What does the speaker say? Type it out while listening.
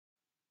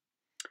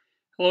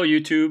Hello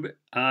YouTube.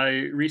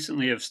 I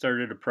recently have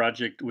started a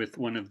project with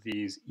one of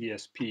these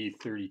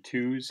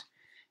ESP32s,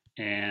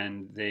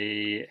 and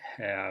they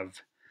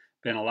have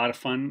been a lot of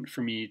fun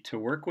for me to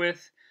work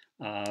with.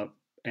 Uh,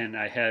 and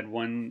I had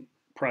one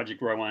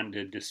project where I wanted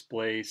to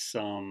display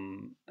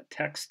some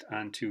text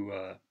onto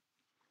a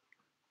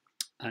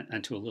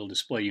little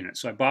display unit.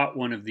 So I bought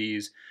one of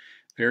these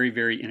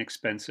very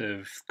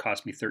inexpensive,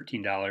 cost me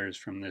 $13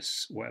 from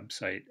this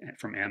website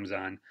from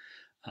Amazon.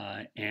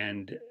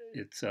 And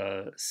it's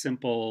a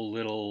simple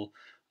little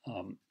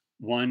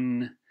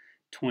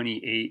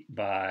 128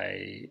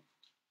 by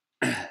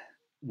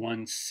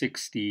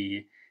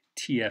 160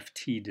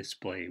 TFT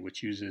display,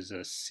 which uses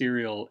a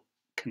serial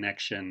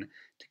connection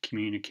to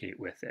communicate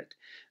with it.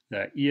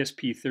 The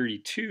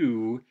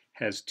ESP32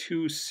 has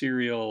two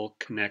serial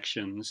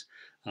connections.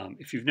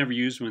 If you've never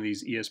used one of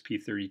these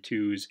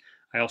ESP32s,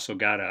 I also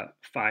got a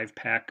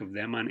 5-pack of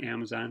them on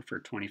Amazon for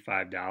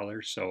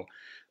 $25. So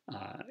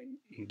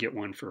you can get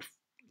one for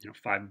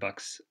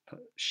 $5 a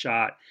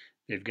shot.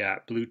 They've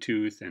got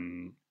Bluetooth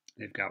and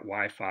they've got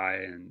Wi-Fi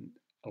and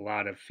a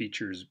lot of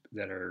features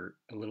that are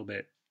a little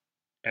bit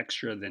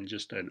extra than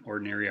just an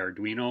ordinary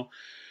Arduino.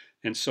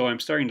 And so I'm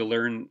starting to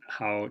learn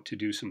how to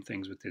do some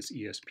things with this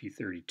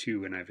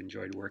ESP32, and I've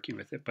enjoyed working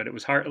with it. But it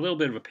was hard, a little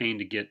bit of a pain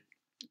to get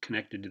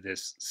connected to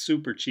this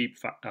super cheap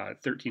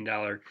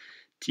 $13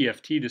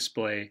 TFT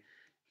display.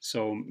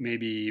 So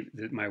maybe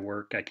my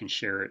work, I can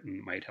share it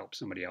and might help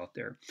somebody out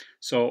there.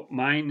 So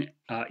mine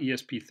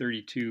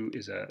ESP32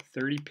 is a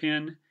 30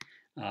 pin.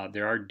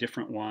 There are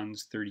different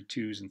ones,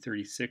 32s and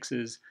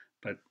 36s,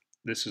 but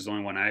this is the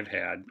only one I've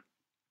had.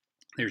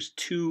 There's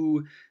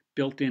two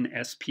built-in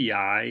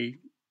SPI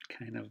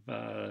kind of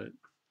uh,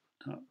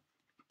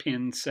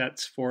 pin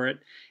sets for it,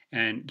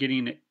 and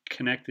getting it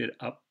connected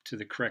up to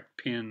the correct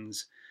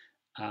pins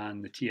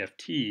on the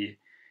TFT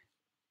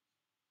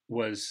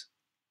was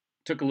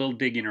took a little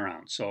digging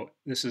around. So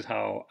this is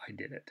how I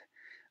did it.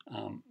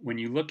 When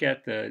you look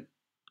at the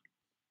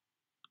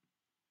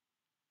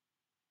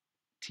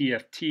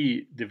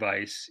TFT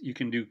device, you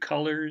can do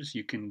colors,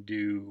 you can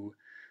do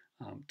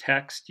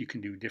text, you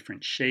can do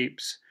different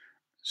shapes,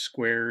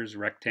 squares,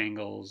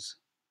 rectangles,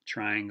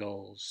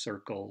 triangles,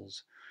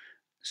 circles.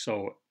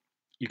 So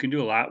you can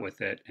do a lot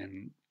with it,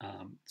 and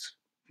it's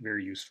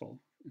very useful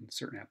in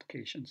certain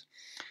applications.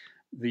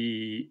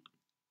 The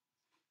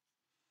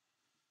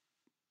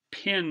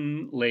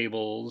pin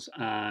labels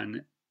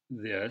on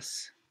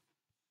this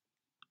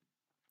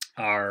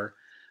are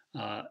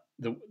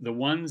the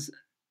ones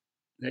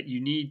that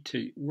you need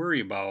to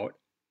worry about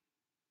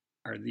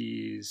are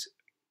these.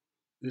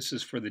 This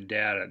is for the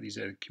data. These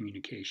are the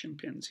communication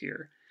pins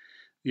here.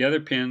 The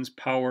other pins,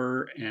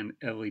 power and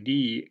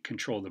LED,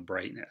 control the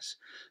brightness.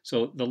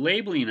 So the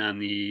labeling on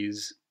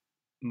these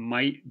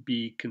might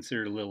be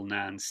considered a little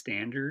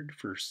non-standard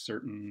for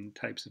certain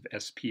types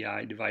of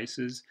SPI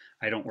devices.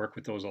 I don't work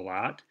with those a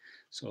lot,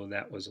 so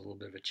that was a little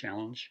bit of a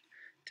challenge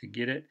to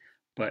get it.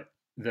 But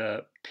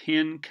the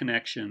pin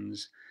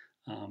connections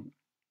um,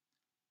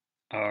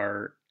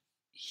 are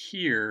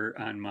here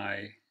on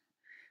my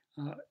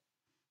uh,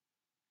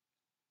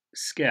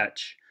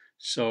 sketch.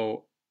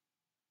 So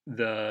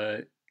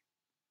the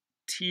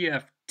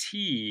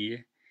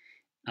TFT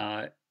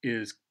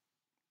is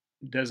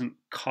doesn't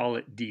call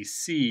it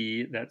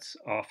DC. That's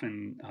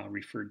often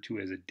referred to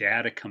as a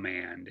data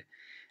command.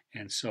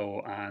 And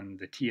so on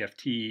the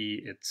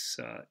TFT, it's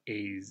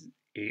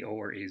AO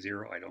or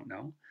A0, I don't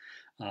know.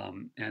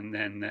 And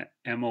then the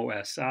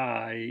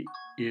MOSI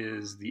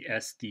is the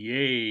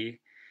SDA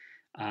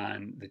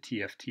on the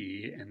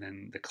TFT, and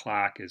then the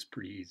clock is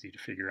pretty easy to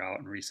figure out,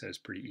 and reset is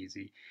pretty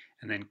easy.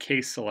 And then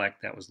case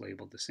select, that was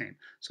labeled the same.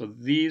 So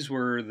these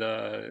were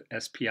the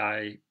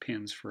SPI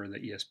pins for the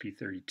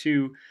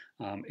ESP32.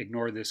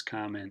 Ignore this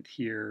comment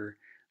here.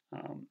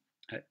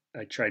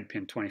 I tried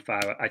pin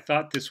 25. I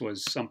thought this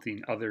was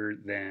something other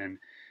than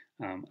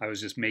I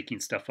was just making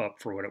stuff up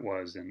for what it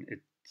was, and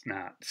it's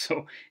not.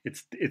 So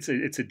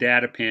it's a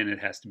data pin. It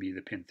has to be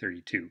the pin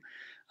 32.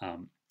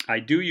 I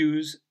do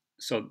use,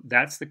 so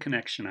that's the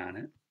connection on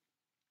it.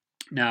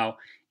 Now,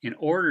 in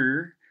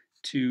order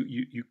to,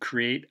 you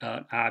create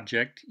an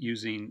object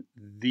using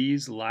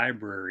these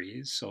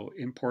libraries. So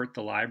import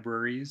the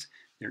libraries.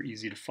 They're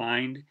easy to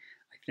find.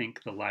 I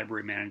think the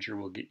library manager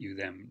will get you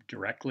them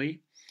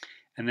directly.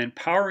 And then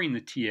powering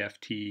the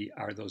TFT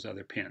are those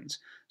other pins.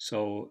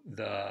 So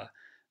the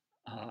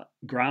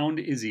ground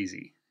is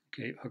easy.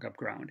 Okay, hook up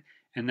ground.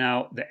 And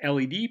now the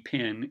LED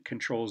pin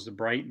controls the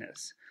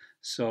brightness.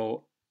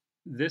 So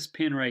this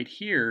pin right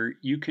here,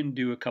 you can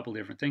do a couple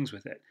different things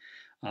with it.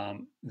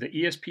 The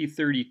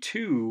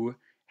ESP32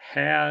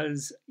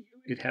 has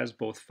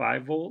both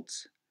 5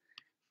 volts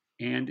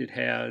and it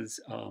has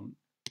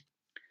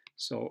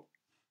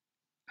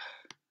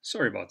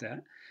sorry about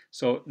that.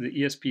 So the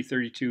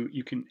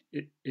ESP32,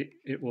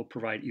 it will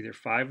provide either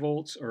 5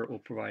 volts or it will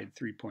provide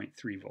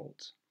 3.3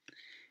 volts.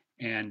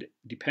 And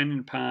depending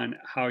upon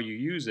how you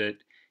use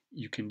it,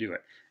 you can do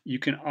it. You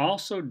can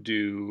also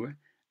do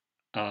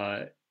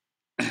a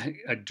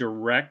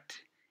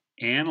direct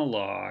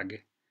analog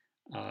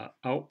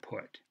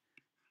output,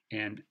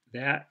 and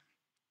that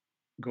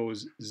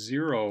goes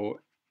 0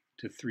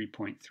 to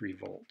 3.3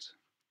 volts.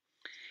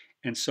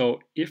 And so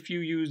if you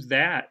use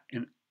that,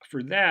 and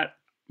for that,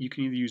 you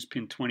can either use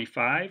pin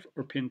 25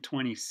 or pin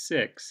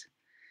 26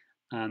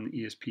 on the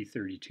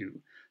ESP32.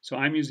 So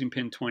I'm using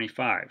pin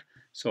 25.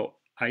 So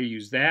I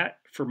use that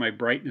for my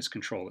brightness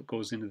control. It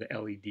goes into the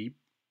LED.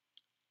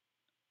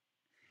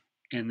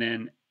 And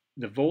then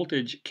the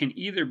voltage can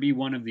either be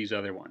one of these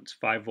other ones,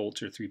 5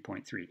 volts or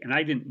 3.3. And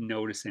I didn't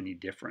notice any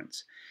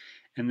difference.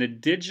 And the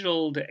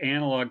digital to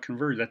analog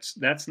converter,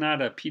 that's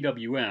not a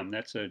PWM,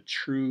 that's a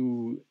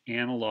true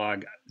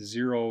analog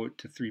 0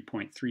 to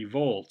 3.3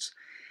 volts.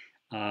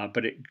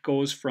 But it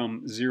goes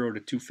from 0 to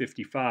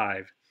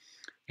 255.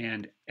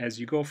 And as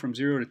you go from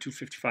 0 to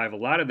 255, a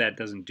lot of that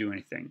doesn't do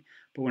anything.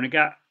 But when it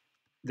got,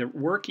 the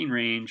working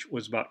range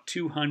was about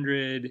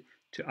 200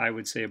 to, I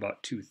would say,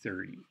 about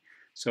 230.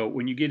 So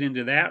when you get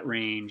into that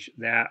range,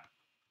 that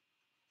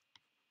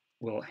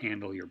will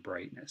handle your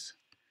brightness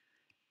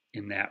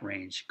in that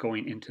range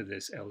going into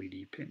this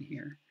LED pin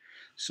here.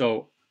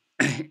 So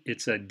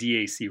it's a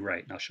DAC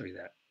right, and I'll show you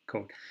that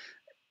code.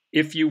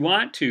 If you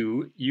want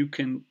to, you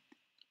can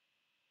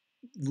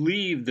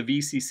leave the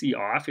VCC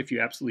off if you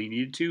absolutely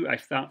needed to. I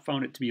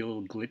found it to be a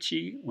little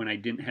glitchy when I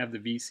didn't have the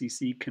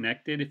VCC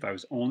connected, if I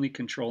was only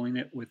controlling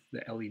it with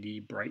the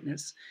LED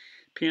brightness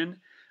pin.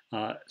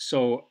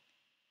 So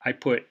I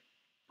put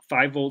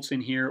 5 volts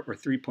in here or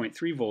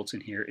 3.3 volts in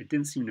here. It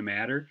didn't seem to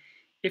matter.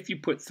 If you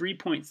put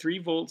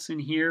 3.3 volts in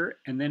here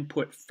and then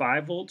put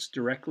 5 volts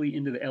directly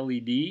into the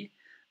LED,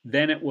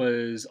 then it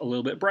was a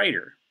little bit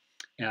brighter.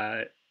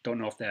 Don't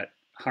know if that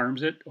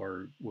harms it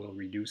or will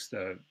reduce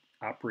the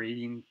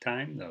operating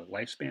time, the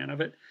lifespan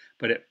of it,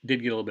 but it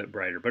did get a little bit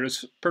brighter. But it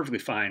was perfectly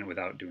fine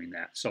without doing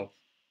that. So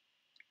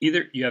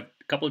either you have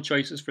a couple of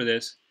choices for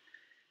this,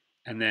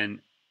 and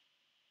then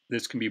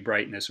this can be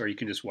brightness, or you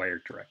can just wire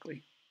it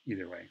directly.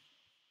 Either way.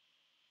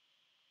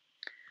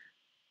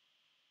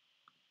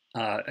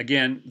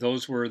 Again,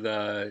 those were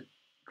the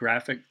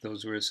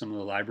those were some of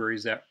the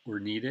libraries that were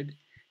needed,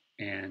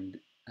 and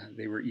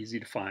they were easy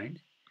to find.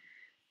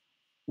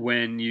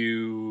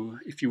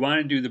 If you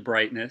want to do the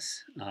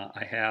brightness,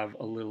 I have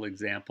a little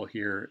example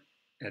here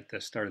at the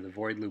start of the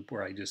void loop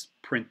where I just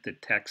print the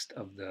text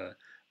of the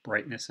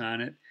brightness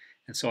on it.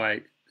 And so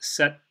I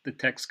set the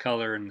text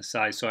color and the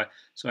size. So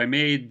I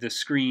made the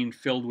screen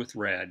filled with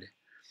red,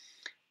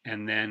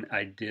 and then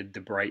I did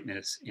the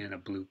brightness in a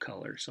blue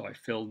color. So I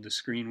filled the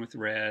screen with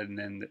red, and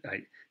then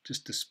I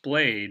just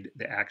displayed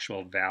the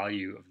actual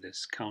value of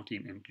this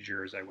counting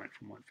integer as I went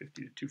from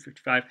 150 to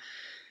 255.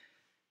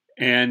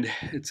 And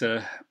it's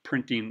a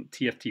printing,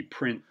 TFT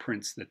print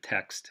prints the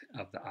text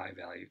of the I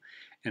value.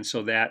 And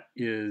so that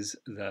is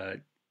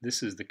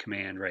this is the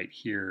command right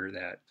here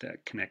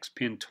that connects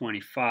pin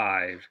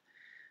 25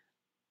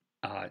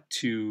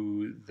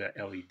 to the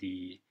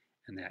LED,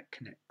 and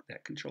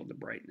that controlled the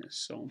brightness.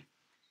 So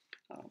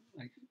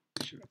I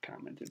should have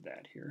commented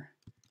that here.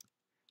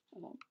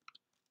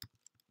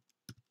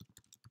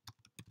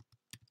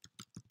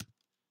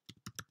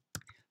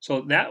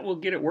 So that will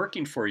get it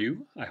working for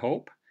you, I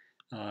hope.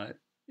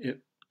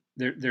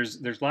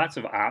 There's lots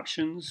of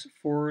options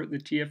for the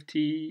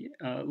TFT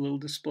little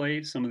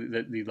display. Some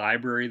of the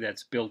library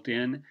that's built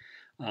in.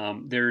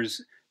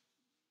 There's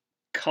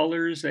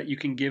colors that you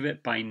can give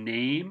it by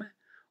name,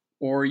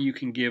 or you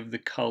can give the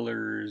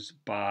colors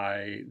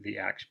by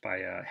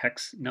a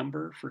hex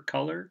number for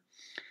color.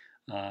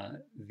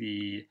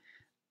 The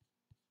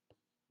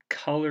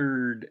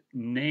colored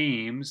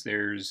names,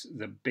 there's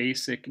the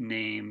basic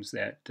names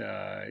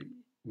that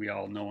we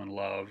all know and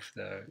love.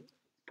 The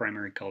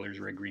primary colors,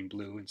 red, green,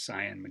 blue, and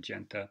cyan,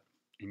 magenta,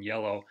 and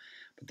yellow.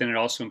 But then it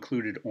also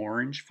included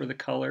orange for the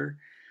color.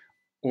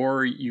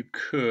 Or you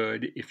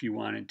could, if you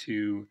wanted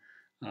to,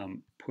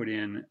 put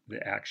in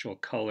the actual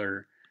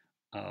color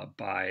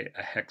by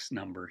a hex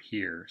number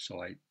here.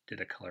 So I did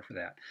a color for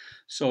that.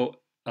 So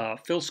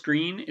fill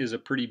screen is a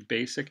pretty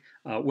basic.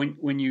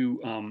 When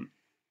you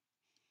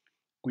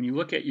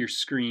look at your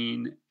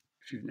screen,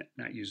 if you've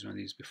not used one of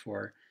these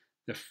before,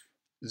 the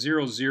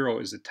 0, 0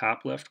 is the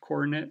top left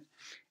coordinate.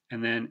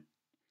 And then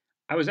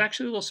I was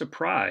actually a little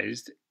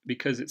surprised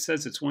because it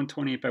says it's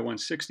 128 by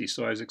 160,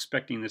 so I was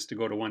expecting this to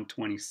go to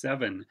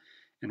 127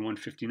 and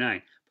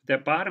 159. But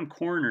that bottom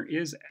corner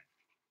is,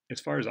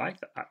 as far as I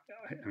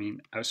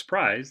mean, I was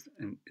surprised,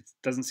 and it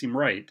doesn't seem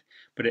right,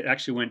 but it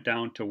actually went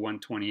down to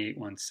 128,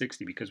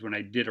 160, because when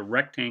I did a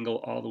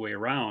rectangle all the way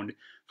around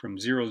from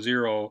 0,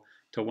 0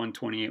 to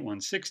 128,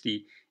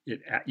 160,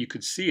 you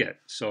could see it.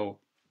 So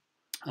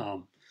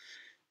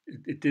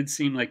it did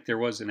seem like there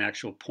was an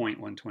actual point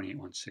 128,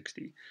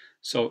 160.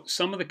 So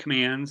some of the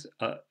commands,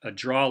 a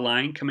draw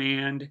line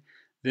command,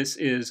 this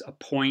is a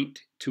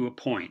point to a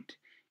point,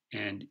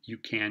 and you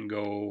can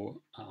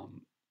go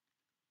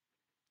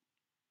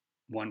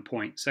one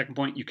point, second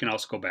point. You can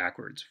also go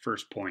backwards,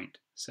 first point,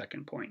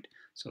 second point.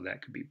 So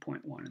that could be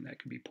point 1 and that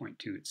could be point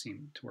 2. It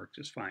seemed to work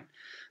just fine.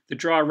 The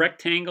draw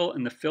rectangle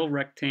and the fill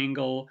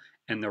rectangle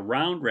and the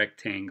round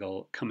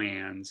rectangle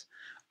commands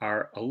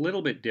are a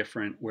little bit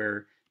different,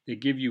 where they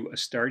give you a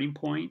starting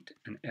point,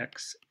 an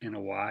X and a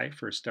Y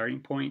for a starting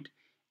point,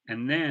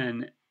 and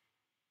then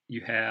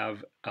you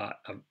have a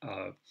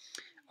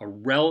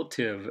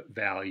relative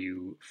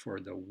value for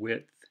the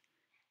width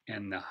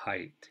and the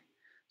height.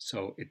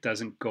 So it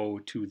doesn't go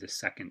to the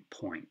second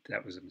point.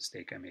 That was a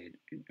mistake I made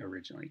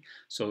originally.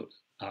 So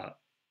uh,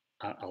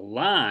 a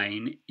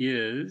line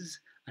is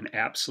an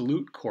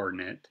absolute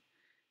coordinate.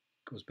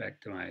 Goes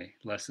back to my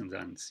lessons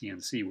on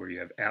CNC, where you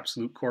have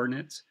absolute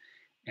coordinates,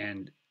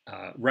 and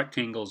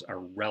rectangles are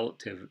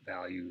relative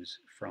values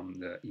from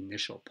the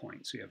initial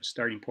point. So you have a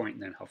starting point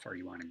and then how far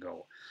you want to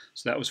go.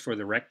 So that was for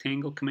the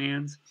rectangle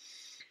commands.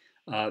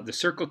 The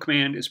circle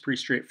command is pretty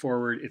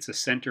straightforward. It's a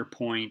center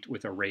point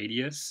with a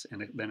radius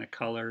and then a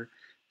color.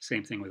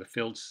 Same thing with a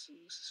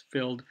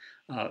filled.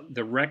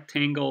 The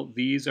rectangle,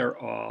 these are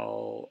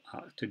all,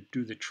 to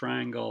do the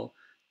triangle,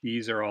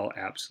 these are all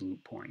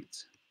absolute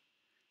points.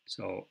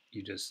 So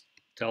you just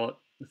tell it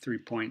the 3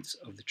 points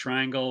of the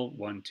triangle,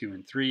 1, 2,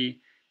 and 3,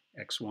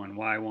 x1,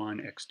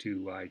 y1,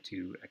 x2,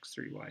 y2,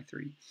 x3,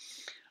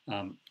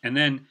 y3. And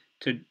then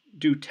to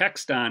do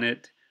text on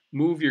it,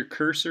 move your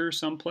cursor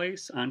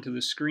someplace onto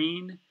the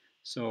screen.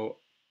 So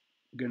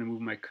I'm going to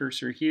move my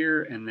cursor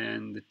here, and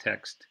then the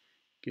text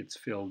gets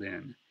filled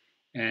in.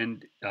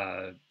 And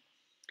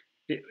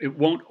it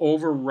won't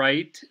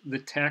overwrite the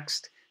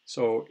text.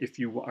 So if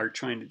you are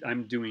trying to,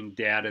 I'm doing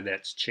data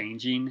that's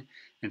changing,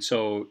 and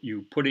so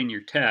you put in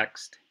your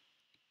text,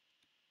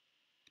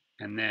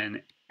 and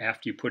then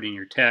after you put in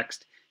your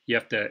text, you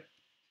have to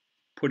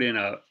put in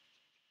a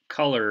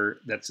color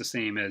that's the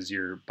same as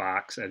your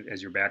box,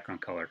 as your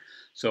background color.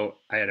 So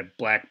I had a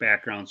black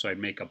background, so I'd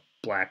make a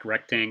black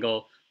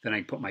rectangle, then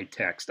I put my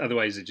text.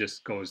 Otherwise it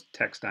just goes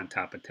text on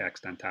top of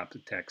text on top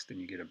of text, and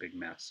you get a big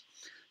mess.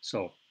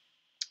 So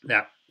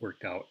that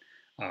worked out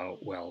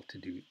well to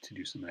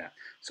do some of that.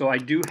 So I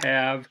do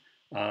have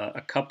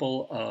a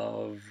couple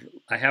of,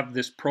 I have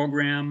this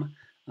program.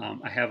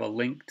 I have a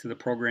link to the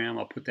program.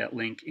 I'll put that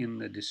link in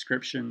the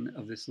description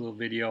of this little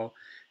video.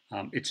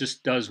 It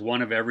just does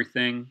one of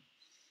everything.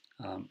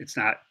 It's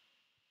not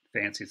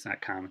fancy, it's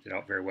not commented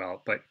out very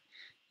well, but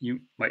you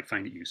might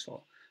find it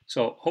useful.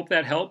 So hope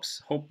that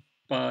helps. Hope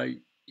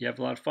you have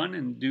a lot of fun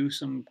and do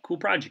some cool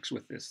projects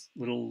with this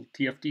little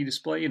TFT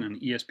display and an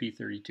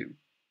ESP32.